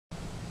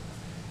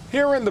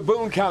Here in the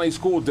Boone County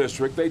School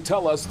District, they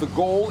tell us the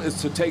goal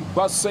is to take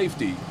bus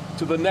safety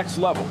to the next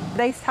level.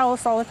 They tell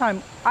us all the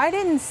time, I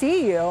didn't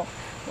see you.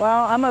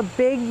 Well, I'm a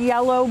big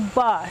yellow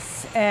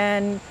bus,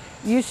 and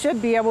you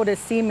should be able to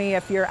see me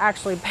if you're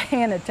actually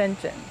paying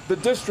attention. The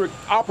district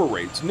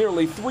operates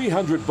nearly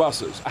 300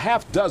 buses. A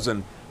half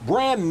dozen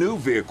brand new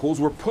vehicles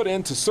were put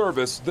into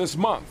service this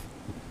month.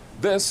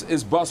 This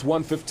is Bus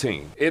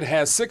 115. It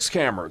has 6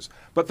 cameras,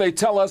 but they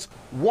tell us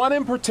one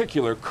in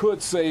particular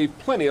could save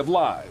plenty of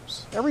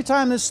lives. Every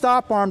time this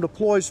stop arm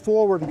deploys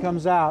forward and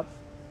comes out,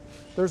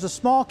 there's a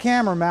small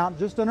camera mount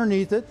just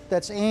underneath it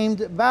that's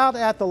aimed about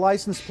at the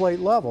license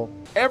plate level.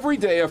 Every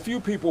day, a few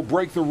people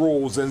break the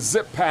rules and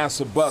zip past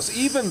a bus,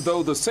 even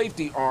though the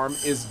safety arm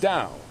is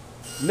down.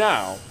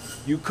 Now,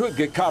 you could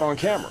get caught on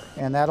camera.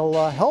 And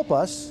that'll help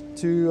us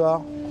to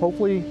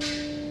hopefully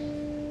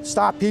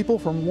stop people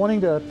from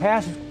wanting to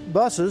pass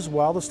buses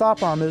while the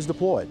stop arm is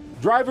deployed.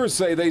 Drivers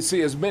say they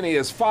see as many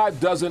as 5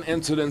 dozen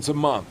incidents a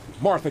month.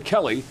 Martha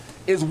Kelly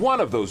is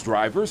one of those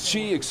drivers.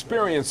 She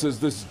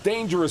experiences this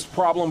dangerous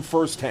problem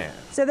firsthand.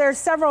 So there's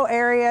several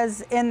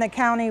areas in the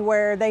county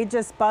where they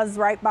just buzz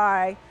right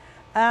by.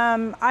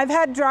 I've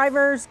had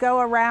drivers go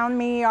around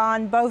me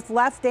on both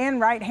left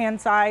and right hand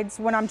sides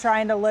when I'm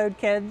trying to load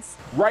kids.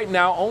 Right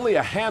now, only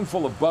a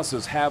handful of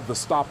buses have the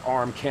stop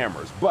arm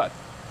cameras, but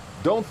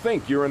don't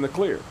think you're in the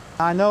clear.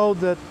 I know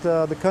that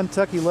the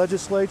Kentucky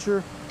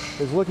legislature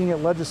is looking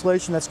at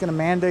legislation that's going to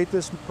mandate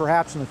this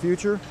perhaps in the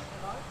future.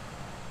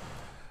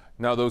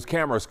 Now, those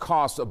cameras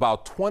cost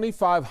about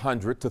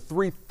 $2,500 to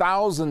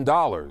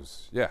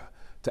 $3,000,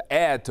 to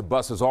add to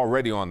buses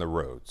already on the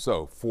road.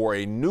 So for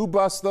a new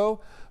bus,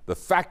 though, the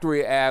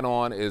factory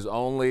add-on is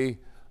only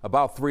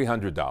about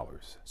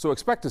 $300. So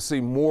expect to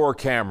see more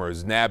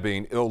cameras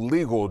nabbing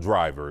illegal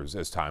drivers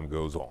as time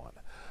goes on.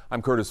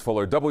 I'm Curtis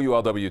Fuller,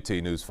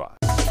 WLWT News 5.